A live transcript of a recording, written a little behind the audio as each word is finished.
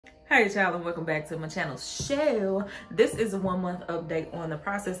Hey y'all, and welcome back to my channel. So this is a 1 month update on the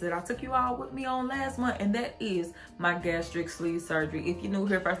process that I took you all with me on last month, and that is my gastric sleeve surgery. If you're new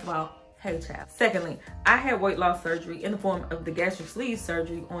here, first of all, hey child. Secondly, I had weight loss surgery in the form of the gastric sleeve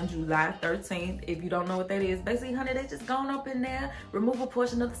surgery on July 13th. If you don't know what that is, basically, honey, they just gone up in there, remove a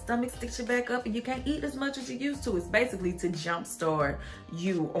portion of the stomach, stitch you back up, and you can't eat as much as you used to. It's basically to jumpstart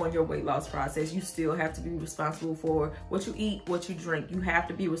you on your weight loss process. You still have to be responsible for what you eat, what you drink. You have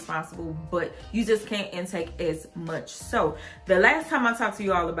to be responsible, but you just can't intake as much. So the last time I talked to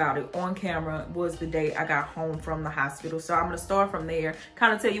you all about it on camera was the day I got home from the hospital. So I'm gonna start from there,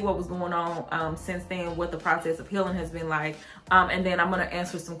 kind of tell you what was going on since then, what the process of healing has been like, and then I'm going to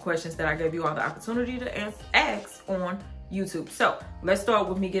answer some questions that I gave you all the opportunity to ask on YouTube. So let's start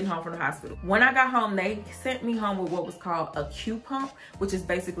with me getting home from the hospital. When I got home, they sent me home with what was called a Q pump, which is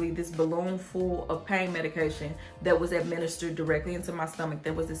basically this balloon full of pain medication that was administered directly into my stomach.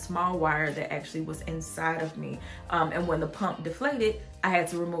 There was a small wire that actually was inside of me, and when the pump deflated, I had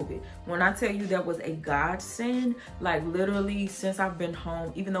to remove it. When I tell you that was a godsend, like literally since I've been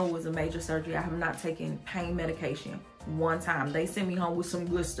home, even though it was a major surgery, I have not taken pain medication one time. They sent me home with some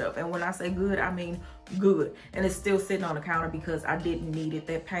good stuff. And when I say good, I mean good. And it's still sitting on the counter because I didn't need it.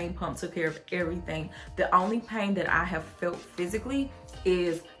 That pain pump took care of everything. The only pain that I have felt physically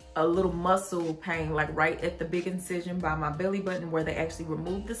is a little muscle pain, like right at the big incision by my belly button where they actually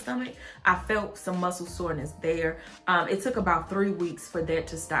removed the stomach. I felt some muscle soreness there. It took about 3 weeks for that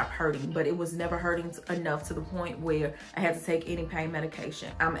to stop hurting, but it was never hurting enough to the point where I had to take any pain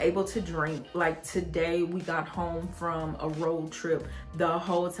medication. I'm able to drink. Like today, we got home from a road trip. The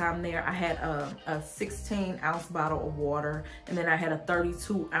whole time there, I had a 16-ounce bottle of water, and then I had a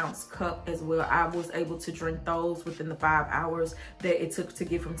 32-ounce cup as well. I was able to drink those within the 5 hours that it took to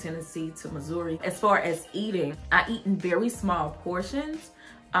get from Tennessee to Missouri. As far as eating, I eat in very small portions,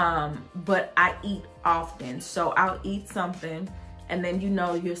 but I eat often. So I'll eat something, and then, you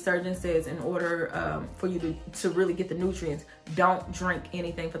know, your surgeon says in order for you to really get the nutrients, don't drink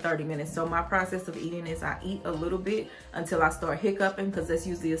anything for 30 minutes. So my process of eating is I eat a little bit until I start hiccuping, because that's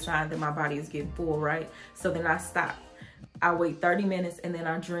usually a sign that my body is getting full, right? So then I stop. I wait 30 minutes and then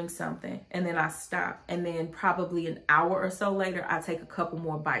I drink something, and then I stop. And then probably an hour or so later, I take a couple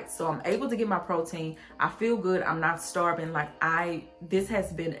more bites. So I'm able to get my protein. I feel good. I'm not starving. This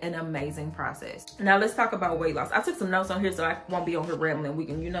has been an amazing process. Now let's talk about weight loss. I took some notes on here so I won't be on here rambling. We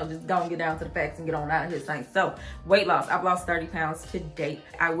can, you know, just go and get down to the facts and get on out of here saying. So weight loss, I've lost 30 pounds to date.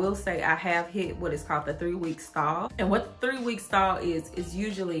 I will say I have hit what is called the 3-week stall. And what the 3-week stall is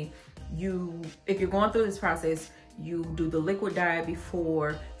usually if you're going through this process, you do the liquid diet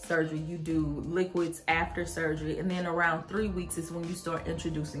before surgery, you do liquids after surgery, and then around 3 weeks is when you start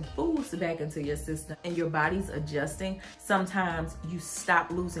introducing foods back into your system and your body's adjusting. Sometimes you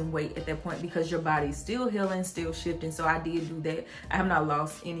stop losing weight at that point because your body's still healing, still shifting. So I did do that. I have not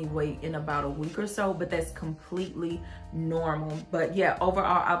lost any weight in about a week or so, but that's completely normal. But yeah,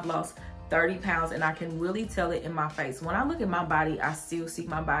 overall, I've lost 30 pounds, and I can really tell it in my face. When I look at my body, I still see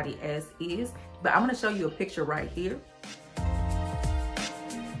my body as is, but I'm gonna show you a picture right here.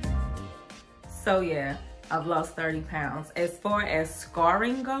 So yeah, I've lost 30 pounds. As far as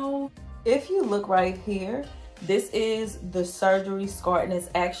scarring goes, if you look right here, this is the surgery scar, and it's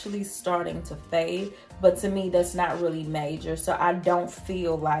actually starting to fade, but to me, that's not really major. So I don't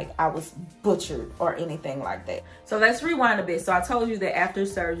feel like I was butchered or anything like that. So let's rewind a bit. So I told you that after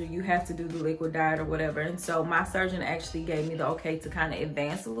surgery, you have to do the liquid diet or whatever. And so my surgeon actually gave me the okay to kind of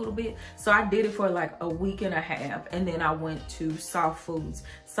advance a little bit. So I did it for like a week and a half. And then I went to soft foods.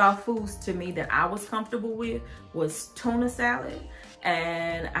 Soft foods to me that I was comfortable with was tuna salad.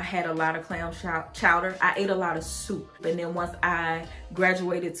 And I had a lot of clam chowder. I ate a lot of soup. And then once I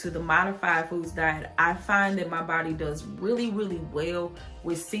graduated to the modified foods diet, I find that my body does really, really well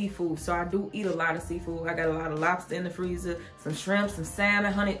with seafood. So I do eat a lot of seafood. I got a lot of lobster in the freezer, some shrimp, some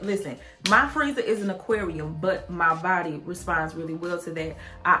salmon, honey. Listen, my freezer is an aquarium, but my body responds really well to that.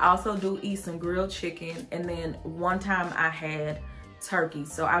 I also do eat some grilled chicken. And then one time I had turkey.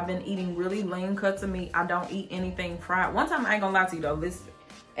 So I've been eating really lean cuts of meat. I don't eat anything fried. One time, I ain't gonna lie to you though, listen,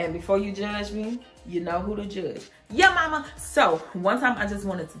 and before you judge me, you know who to judge. Yeah, mama. So one time I just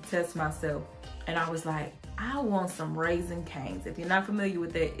wanted to test myself, and I was like, I want some Raisin Cane's. If you're not familiar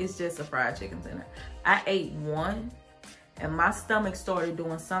with that, it's just a fried chicken tender. I ate one, and my stomach started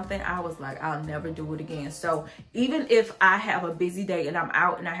doing something. I was like, I'll never do it again. So even if I have a busy day and I'm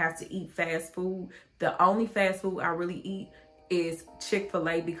out and I have to eat fast food, the only fast food I really eat is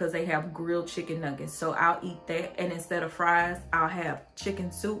Chick-fil-A because they have grilled chicken nuggets. So I'll eat that, and instead of fries, I'll have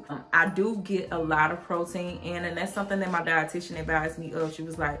chicken soup. I do get a lot of protein in, and that's something that my dietitian advised me of. She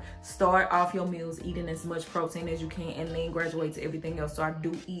was like, start off your meals eating as much protein as you can and then graduate to everything else. So I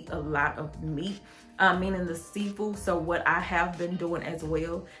do eat a lot of meat, meaning the seafood. So what I have been doing as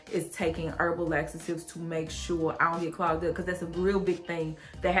well is taking herbal laxatives to make sure I don't get clogged up, because that's a real big thing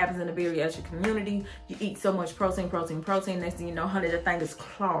that happens in the bariatric community. You eat so much protein. Next thing you know, honey, the thing is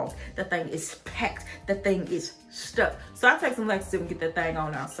clogged. The thing is packed. The thing is stuck. So I take some laxative and get that thing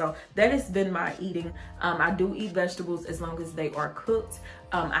on out. So that has been my eating. I do eat vegetables as long as they are cooked.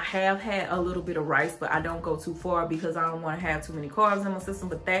 I have had a little bit of rice, but I don't go too far because I don't want to have too many carbs in my system.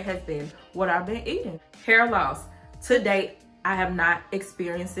 But that has been what I've been eating. Hair loss. To date, I have not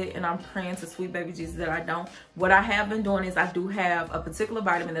experienced it, and I'm praying to sweet baby Jesus that I don't. What I have been doing is I do have a particular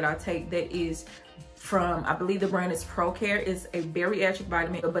vitamin that I take that is from, I believe the brand is ProCare. It's a bariatric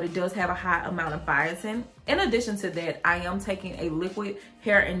vitamin, but it does have a high amount of biotin. In addition to that, I am taking a liquid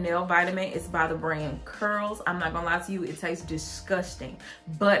hair and nail vitamin. It's by the brand Curls. I'm not gonna lie to you, it tastes disgusting,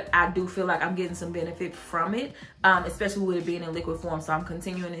 but I do feel like I'm getting some benefit from it, especially with it being in liquid form. So I'm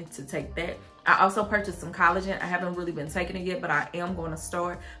continuing to take that. I also purchased some collagen. I haven't really been taking it yet, but I am going to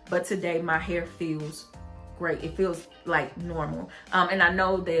start. But today my hair feels great. It feels like normal. And I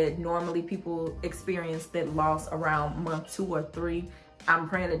know that normally people experience that loss around month 2 or 3. I'm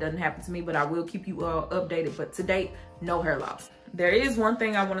praying it doesn't happen to me, but I will keep you all updated. But to date, no hair loss. There is one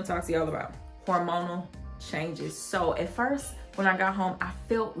thing I want to talk to y'all about: hormonal changes. So at first, when I got home, I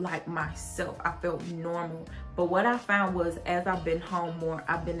felt like myself. I felt normal. But what I found was, as I've been home more,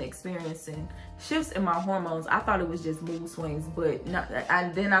 I've been experiencing shifts in my hormones. I thought it was just mood swings, but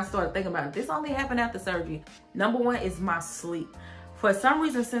then I started thinking about it. This only happened after surgery. Number one is my sleep. For some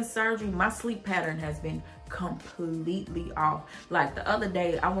reason, since surgery, my sleep pattern has been completely off. Like the other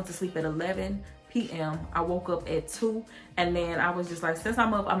day, I went to sleep at 11 p.m. I woke up at 2, and then I was just like, since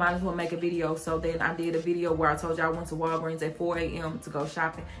I'm up, I might as well make a video. So then I did a video where I told you I went to Walgreens at 4 a.m. to go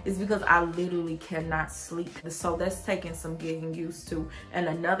shopping. It's because I literally cannot sleep. So that's taking some getting used to. And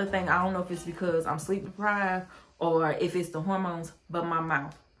another thing, I don't know if it's because I'm sleep deprived or if it's the hormones, but my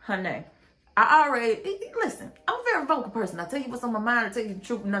mouth, honey. I already, listen, I'm a very vocal person. I tell you what's on my mind, I tell you the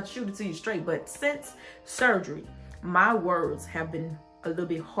truth, not shoot it to you straight. But since surgery, my words have been a little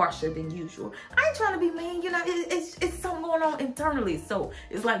bit harsher than usual. I ain't trying to be mean, you know, it's something going on internally. So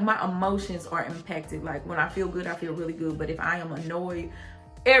it's like my emotions are impacted. Like when I feel good, I feel really good. But if I am annoyed,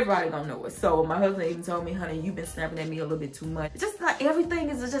 everybody gonna know it. So my husband even told me, honey, you've been snapping at me a little bit too much. Just like everything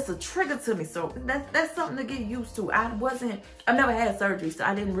is just a trigger to me. So that's something to get used to. I've never had surgery, so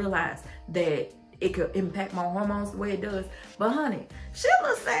I didn't realize that it could impact my hormones the way it does. But honey, she a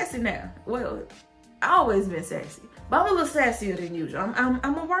little sassy now. Well, I always been sassy, but I'm a little sassier than usual. I'm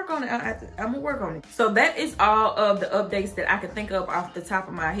gonna work on it. I'm gonna work on it. So that is all of the updates that I can think of off the top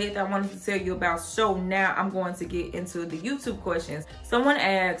of my head that I wanted to tell you about. So now I'm going to get into the YouTube questions. Someone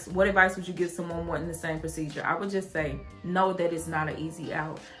asked, what advice would you give someone wanting the same procedure? I would just say, know that it's not an easy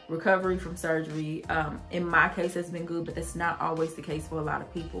out. Recovery from surgery, in my case, has been good, but that's not always the case for a lot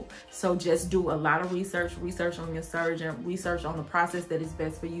of people. So just do a lot of research on your surgeon, research on the process that is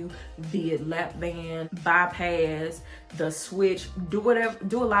best for you, be it lap band, bypass, the switch, do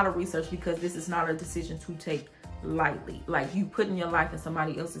a lot of research, because this is not a decision to take lightly. Like, you putting your life in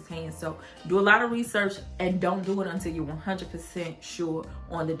somebody else's hands. So do a lot of research and don't do it until you're 100% sure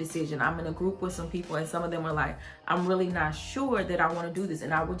on the decision. I'm in a group with some people and some of them are like, I'm really not sure that I want to do this.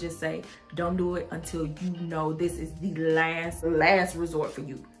 And I would just say, don't do it until you know this is the last resort for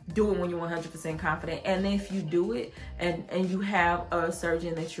you. Do it when you're 100% confident. And if you do it and you have a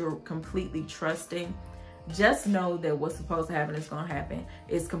surgeon that you're completely trusting, just know that what's supposed to happen is going to happen.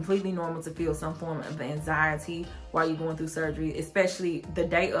 It's completely normal to feel some form of anxiety while you're going through surgery, especially the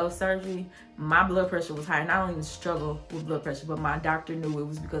day of surgery. My blood pressure was high, and I don't even struggle with blood pressure, but my doctor knew it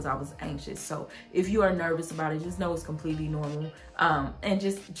was because I was anxious. So if you are nervous about it, just know it's completely normal, and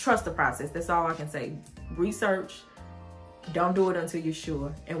just trust the process. That's all I can say. Research. Don't do it until you're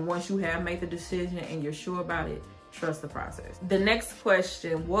sure. And once you have made the decision and you're sure about it, trust the process. The next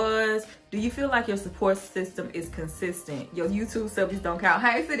question was, do you feel like your support system is consistent? Your YouTube subs don't count.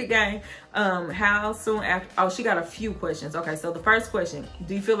 Hey, City Gang. How soon after? Oh, she got a few questions. Okay, so the first question,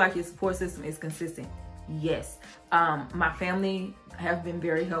 do you feel like your support system is consistent? Yes. My family have been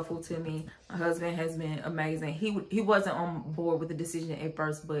very helpful to me. My husband has been amazing. He wasn't on board with the decision at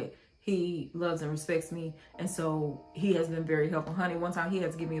first, but He loves and respects me, and so he has been very helpful. Honey, one time he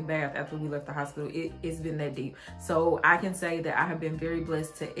had to give me a bath after we left the hospital. It's been that deep. So I can say that I have been very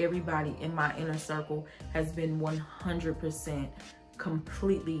blessed. To everybody in my inner circle has been 100%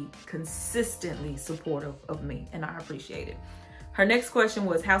 completely, consistently supportive of me, and I appreciate it. Her next question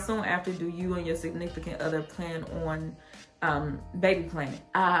was, how soon after do you and your significant other plan on baby planning?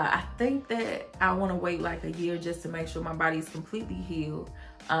 I think that I want to wait like a year just to make sure my body is completely healed,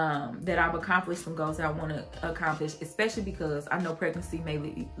 that I've accomplished some goals that I want to accomplish, especially because I know pregnancy may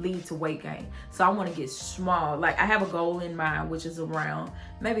lead to weight gain. So I want to get small. Like, I have a goal in mind, which is around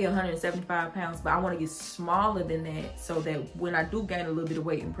maybe 175 pounds, but I want to get smaller than that so that when I do gain a little bit of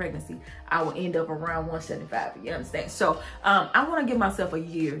weight in pregnancy, I will end up around 175, you understand? So I want to give myself a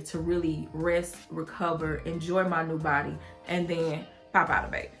year to really rest, recover, enjoy my new body, and then pop out a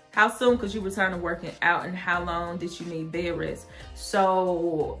baby. How soon could you return to working out, and how long did you need bed rest?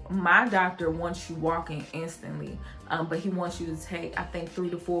 So my doctor wants you walking instantly, but he wants you to take, I think, 3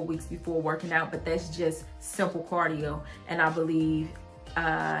 to 4 weeks before working out, but that's just simple cardio. And I believe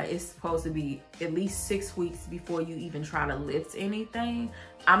it's supposed to be at least 6 weeks before you even try to lift anything.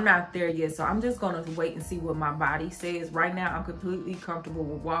 I'm not there yet, so I'm just gonna wait and see what my body says. Right now, I'm completely comfortable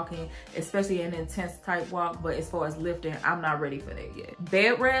with walking, especially an intense type walk, but as far as lifting, I'm not ready for that yet.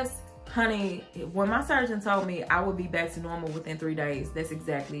 Bed rest, honey, when my surgeon told me I would be back to normal within 3 days, that's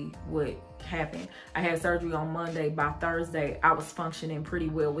exactly what happened. I had surgery on Monday. By Thursday, I was functioning pretty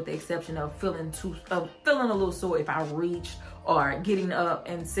well, with the exception of feeling a little sore if I reached or getting up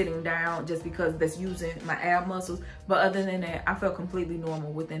and sitting down, just because that's using my ab muscles. But other than that, I felt completely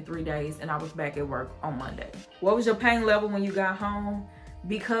normal within 3 days, and I was back at work on Monday. What was your pain level when you got home?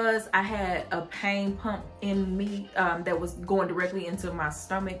 Because I had a pain pump in me that was going directly into my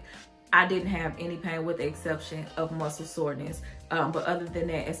stomach, I didn't have any pain with the exception of muscle soreness. But other than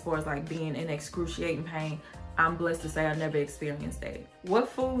that, as far as like being in excruciating pain, I'm blessed to say I never experienced that. What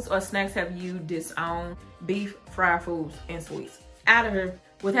foods or snacks have you disowned? Beef, fried foods, and sweets. Out of here.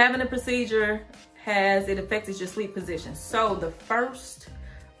 With having a procedure, has it affected your sleep position? So the first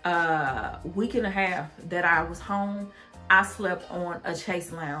week and a half that I was home, I slept on a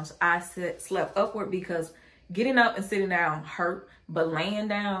chase lounge. I slept upward because getting up and sitting down hurt, but laying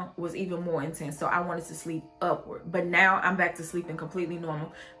down was even more intense. So I wanted to sleep upward. But now I'm back to sleeping completely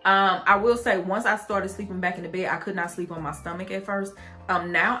normal. I will say, once I started sleeping back in the bed, I could not sleep on my stomach at first.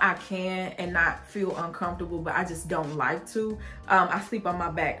 Now I can and not feel uncomfortable, but I just don't like to. I sleep on my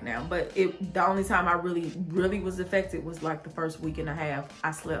back now, but the only time I really was affected was like the first week and a half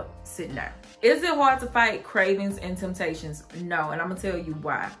I slept sitting down. Is it hard to fight cravings and temptations? No, and I'm gonna tell you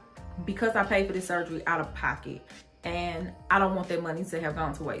why. Because I paid for this surgery out of pocket, and I don't want that money to have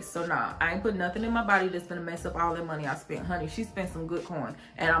gone to waste. So nah, I ain't put nothing in my body that's gonna mess up all that money I spent. Honey, she spent some good coin,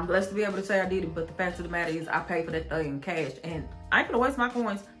 and I'm blessed to be able to say I did it, but the fact of the matter is I paid for that thing in cash, and I ain't gonna waste my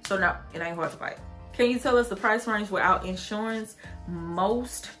coins. So no, it ain't hard to fight. Can you tell us the price range without insurance?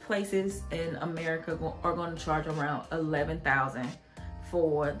 Most places in America are gonna charge around $11,000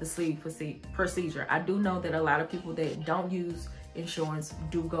 for the sleeve procedure. I do know that a lot of people that don't use insurance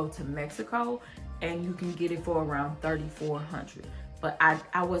do go to Mexico, and you can get it for around $3,400. But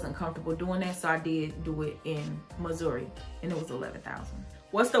I wasn't comfortable doing that, so I did do it in Missouri, and it was $11,000.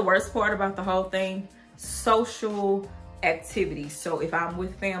 What's the worst part about the whole thing? Social activities. So if I'm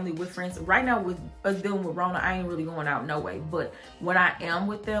with family, with friends, right now with us dealing with Rona, I ain't really going out no way. But when I am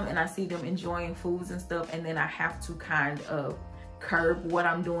with them and I see them enjoying foods and stuff, and then I have to kind of curb what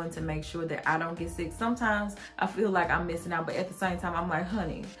I'm doing to make sure that I don't get sick. Sometimes I feel like I'm missing out, but at the same time, I'm like,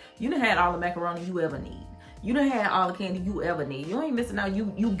 honey, you done had all the macaroni you ever need. You done had all the candy you ever need. You ain't missing out.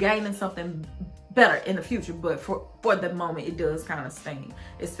 You gaining something better in the future, but for the moment, it does kind of sting.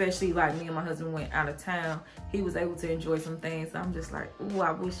 Especially like me and my husband went out of town. He was able to enjoy some things. I'm just like, ooh,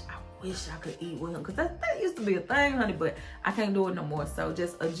 I wish I could eat with him, because that used to be a thing, honey, but I can't do it no more. So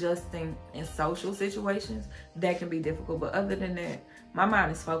just adjusting in social situations, that can be difficult. But other than that, my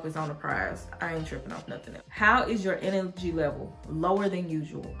mind is focused on the prize. I ain't tripping off nothing else. How is your energy level? Lower than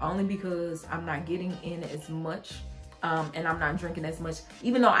usual, only because I'm not getting in as much. And I'm not drinking as much.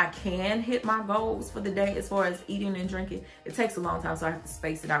 Even though I can hit my goals for the day as far as eating and drinking, it takes a long time, so I have to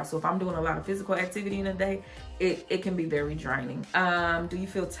space it out. So if I'm doing a lot of physical activity in a day, it can be very draining. Do you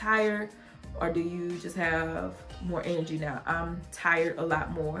feel tired, or do you just have more energy now? I'm tired a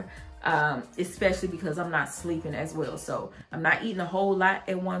lot more, especially because I'm not sleeping as well. So I'm not eating a whole lot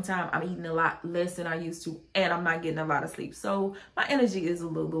at one time. I'm eating a lot less than I used to, and I'm not getting a lot of sleep. So my energy is a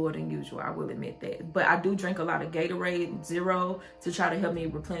little lower than usual, I will admit that. But I do drink a lot of Gatorade Zero to try to help me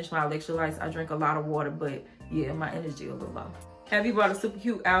replenish my electrolytes. I drink a lot of water, but yeah, my energy is a little low. Have you bought a super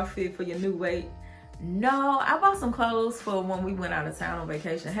cute outfit for your new weight? No, I bought some clothes for when we went out of town on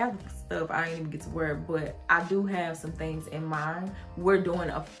vacation. Half the stuff I didn't even get to wear, but I do have some things in mind. We're doing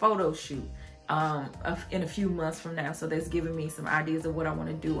a photo shoot in a few months from now, so that's giving me some ideas of what I want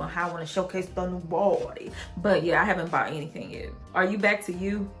to do and how I want to showcase the new body. But yeah, I haven't bought anything yet. Are you back to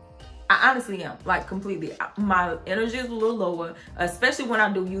you? I honestly am, like, completely. My energy is a little lower, especially when I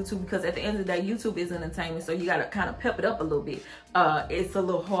do YouTube, because at the end of the day, YouTube is entertainment, so you gotta kind of pep it up a little bit. It's a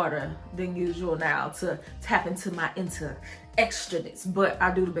little harder than usual now to tap into my extraness, but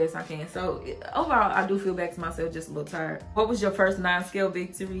I do the best I can. So overall, I do feel back to myself, just a little tired. What was your first 9-scale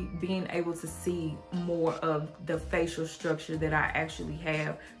victory? Being able to see more of the facial structure that I actually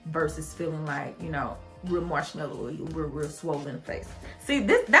have versus feeling like, you know, real marshmallow, real swollen face. See,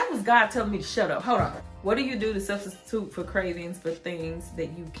 that was God telling me to shut up. Hold on. What do you do to substitute for cravings for things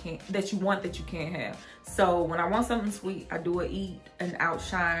that you want that you can't have? So when I want something sweet, I do eat an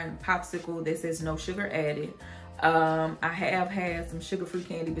Outshine popsicle that says no sugar added. I have had some sugar-free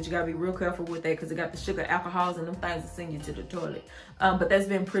candy, but you gotta be real careful with that because it got the sugar alcohols and them things that send you to the toilet. But that's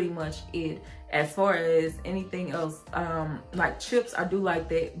been pretty much it. As far as anything else, like chips, I do like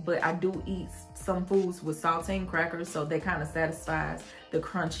that, but I do eat some foods with saltine crackers, so that kind of satisfies the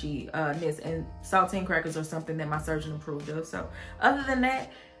crunchiness, and saltine crackers are something that my surgeon approved of. So other than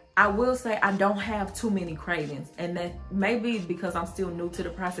that, I will say I don't have too many cravings, and that may be because I'm still new to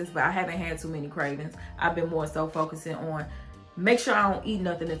the process, but I haven't had too many cravings. I've been more so focusing on make sure I don't eat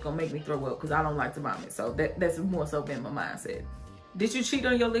nothing that's gonna make me throw up, because I don't like to vomit. So that's more so been my mindset. Did you cheat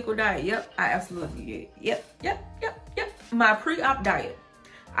on your liquid diet? Yep, I absolutely did. Yep. My pre-op diet,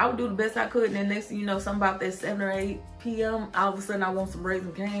 I would do the best I could, and then next thing you know, something about that 7 or 8 p.m., all of a sudden I want some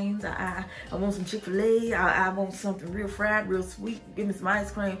Raisin Cane's, I want some Chick-fil-A, I want something real fried, real sweet, give me some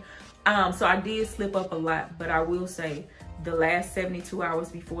ice cream. So I did slip up a lot, but I will say the last 72 hours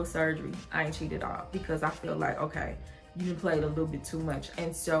before surgery, I ain't cheated at all, because I feel like, okay, you done played a little bit too much.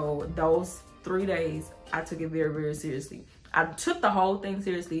 And so those 3 days, I took it very, very seriously. I took the whole thing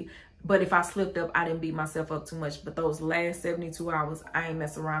seriously, but if I slipped up, I didn't beat myself up too much. But those last 72 hours, I ain't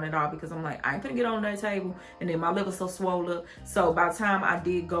mess around at all, because I'm like, I ain't gonna get on that table. And then my liver's so swollen up. So by the time I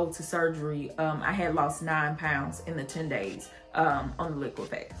did go to surgery, I had lost 9 pounds in the 10 days on the liquid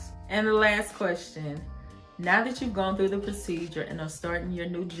fast. And the last question, now that you've gone through the procedure and are starting your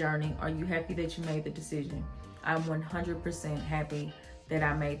new journey, are you happy that you made the decision? I'm 100% happy that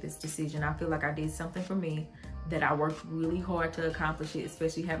I made this decision. I feel like I did something for me, that I worked really hard to accomplish it,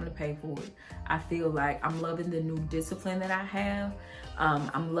 especially having to pay for it. I feel like I'm loving the new discipline that I have.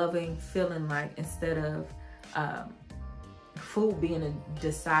 I'm loving feeling like instead of food being a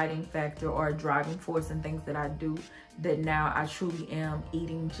deciding factor or a driving force in things that I do, that now I truly am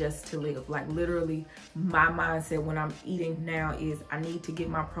eating just to live. Like literally my mindset when I'm eating now is I need to get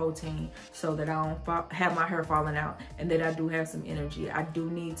my protein so that I don't have my hair falling out, and that I do have some energy. I do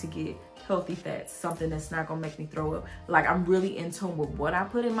need to get healthy fats, something that's not gonna make me throw up. Like I'm really in tune with what I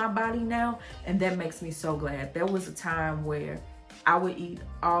put in my body now, and that makes me so glad. There was a time where I would eat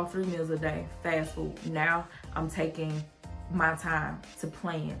all 3 meals a day, fast food. Now I'm taking my time to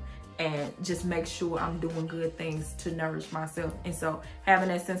plan and just make sure I'm doing good things to nourish myself. And so having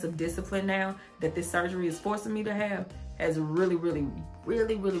that sense of discipline now that this surgery is forcing me to have has really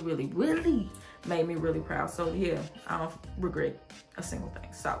made me really proud. So yeah, I don't regret a single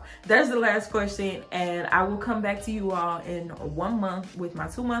thing. So there's the last question, and I will come back to you all in 1 month with my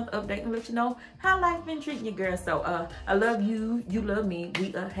 2-month update and let you know how life been treating you, girl. So I love you, you love me,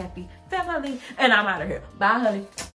 we a happy family, and I'm out of here. Bye, honey.